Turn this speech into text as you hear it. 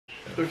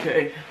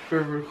Okay,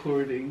 we're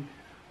recording.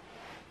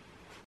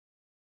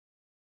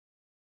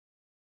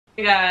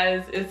 Hey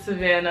guys, it's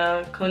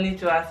Savannah. こんに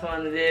ちは、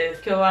Savannah で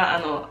す。今日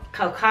は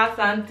お母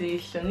さんと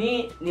一緒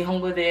に日本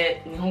語だ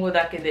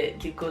けで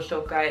自己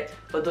紹介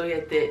をどうや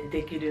って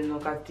できるの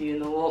かっていう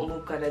のを、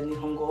僕から日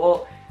本語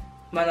を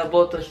学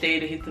ぼうとしてい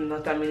る人の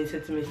ために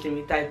説明して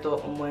みたいと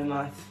思い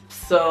ま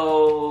す。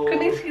So,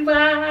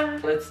 Konnichiwa.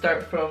 Let's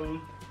start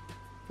from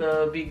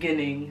the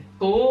beginning.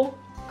 Cool?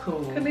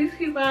 Cool.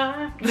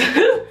 Konnichiwa.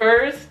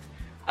 First,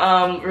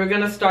 we're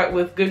gonna start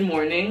with good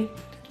morning,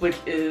 which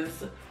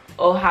is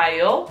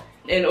Ohayou.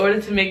 In order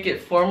to make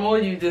it formal,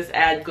 you just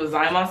add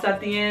gozaimasu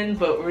at the end,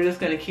 but we're just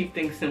gonna keep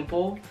things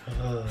simple.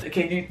 So do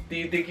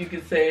you think you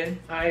could say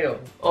it? Ohayou.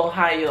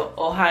 Ohayou.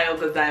 Ohayou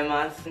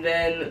gozaimasu. And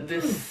then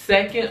the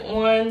second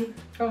one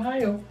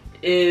Ohayou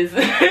is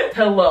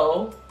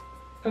hello.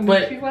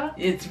 But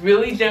it's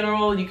really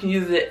general. You can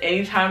use it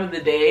any time of the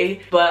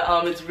day, but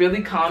it's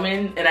really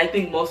common, and I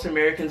think most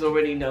Americans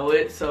already know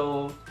it.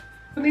 So,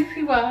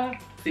 Konnichiwa.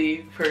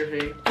 See,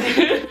 perfect.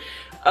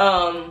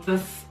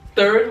 The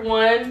third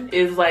one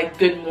is like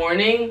good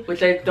morning,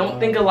 which I don't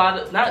think a lot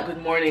of, not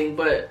good morning,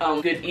 but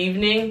good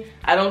evening.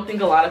 I don't think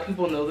a lot of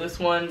people know this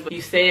one, but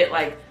you say it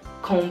like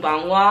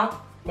Konbanwa.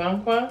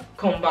 Konbanwa?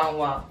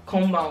 Konbanwa.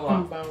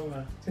 Konbanwa.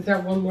 Konbanwa. Is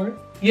that one word?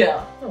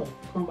 Yeah. Oh,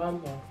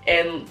 Konbanwa.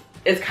 And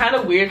it's kind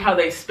of weird how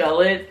they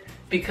spell it,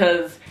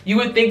 because you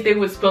would think they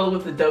would spell it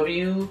with a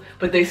W,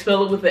 but they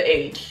spell it with an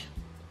H.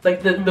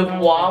 Like the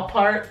wa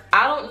part.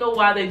 I don't know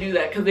why they do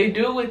that, because they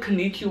do it with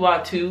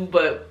konnichiwa too,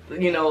 but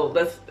you know,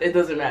 it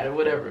doesn't matter,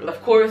 whatever.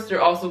 Of course,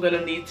 they're also going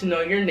to need to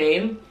know your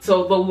name.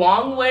 So the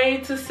long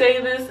way to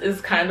say this is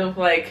kind of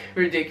like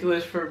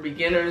ridiculous for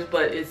beginners,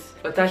 but it's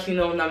Watashi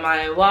no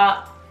namae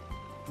wa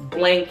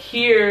blank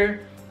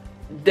here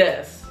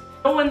desu.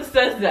 No one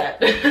says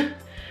that.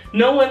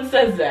 No one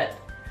says that.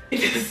 You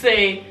just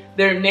say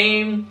their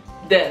name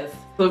desu.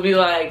 So it'll be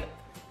like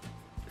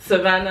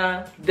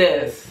Savannah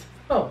desu.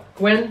 Oh,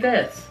 Gwen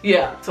desu.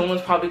 Yeah,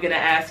 someone's probably gonna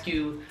ask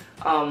you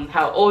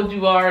how old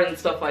you are and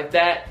stuff like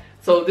that.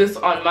 So this,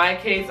 on my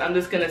case, I'm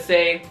just gonna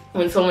say,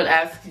 when someone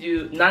asks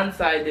you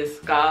nansai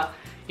desu ka,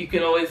 you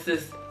can always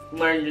just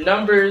learn your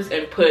numbers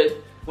and put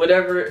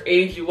whatever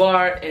age you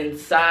are and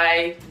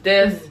sai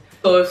desu.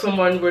 So if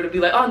someone were to be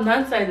like, oh,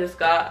 nansai desu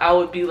ka, I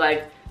would be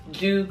like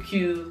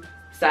 19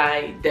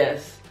 sai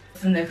desu.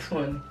 What's the next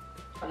one?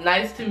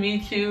 Nice to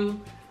meet you.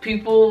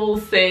 People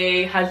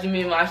say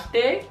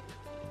hajimemashite.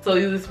 So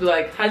you just be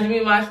like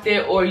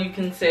hajimemashite, or you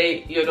can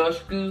say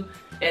yoroshiku.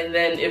 And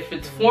then if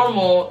it's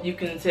formal, you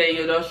can say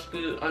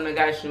yoroshiku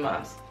onegai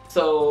shimasu.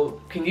 So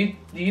do you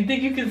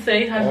think you can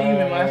say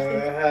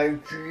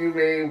hajimemashite?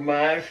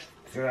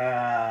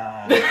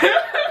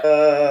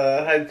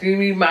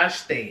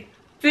 Hajimemashite.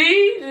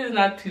 See, it's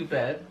not too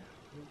bad.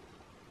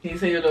 Can you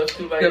say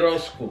yoroshiku by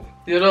yoroshiku?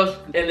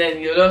 Yoroshiku. And then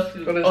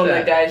yoroshiku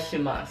onegai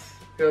shimasu.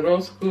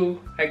 Yoroshiku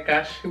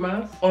onegai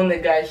shimasu.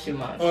 Onegai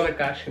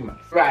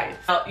shimasu. Right.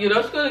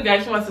 Yoroshiku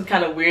onegai shimasu is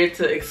kind of weird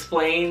to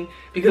explain,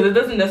 because it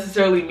doesn't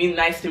necessarily mean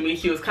nice to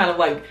meet you. It's kind of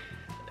like,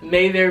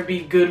 may there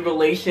be good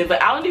relations.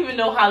 Like, I don't even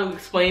know how to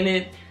explain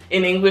it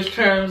in English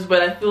terms,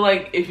 but I feel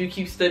like if you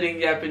keep studying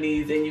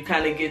Japanese and you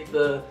kind of get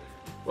the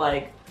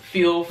like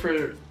feel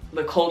for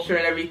the culture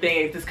and everything,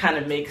 it just kind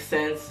of makes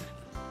sense.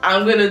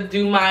 I'm gonna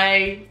do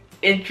my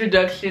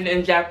introduction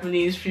in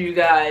Japanese for you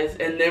guys,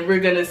 and then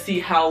we're gonna see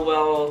how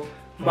well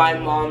my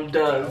mom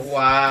does.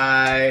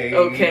 Why?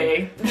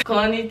 Okay.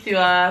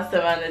 Konnichiwa,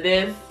 Savannah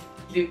です。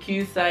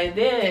19歳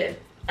で、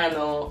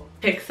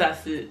テキサ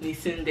スに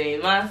住んでい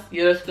ます。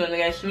よろしくお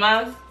願いし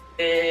ます。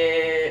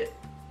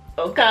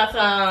お母さ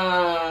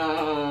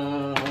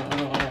ん。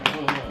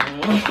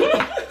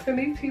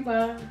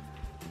Konnichiwa.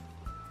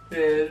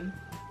 Then,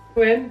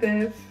 when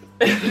です。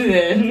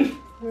Then,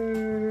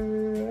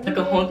 なん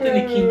か本当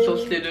に緊張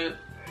してる。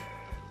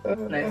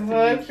Nice to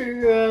meet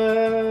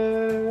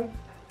you.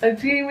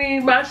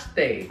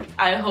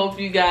 I hope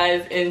you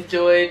guys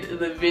enjoyed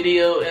the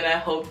video, and I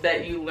hope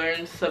that you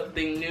learned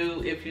something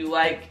new. If you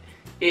like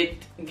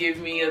it, give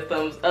me a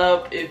thumbs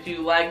up. If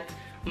you liked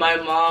my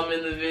mom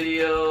in the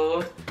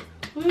video,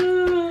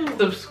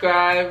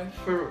 subscribe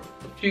for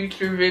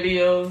future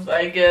videos,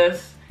 I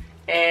guess.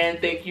 And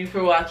thank you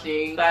for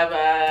watching. Bye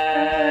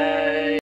bye.